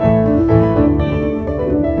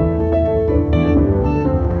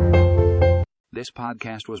This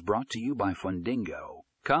podcast was brought to you by Fundingo.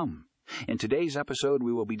 Come. In today's episode,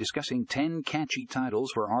 we will be discussing 10 catchy titles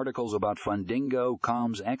for articles about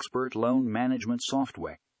Fundingo.com's expert loan management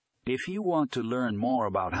software. If you want to learn more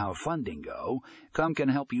about how Fundingo.com can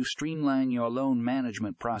help you streamline your loan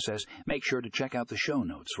management process, make sure to check out the show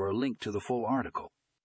notes for a link to the full article.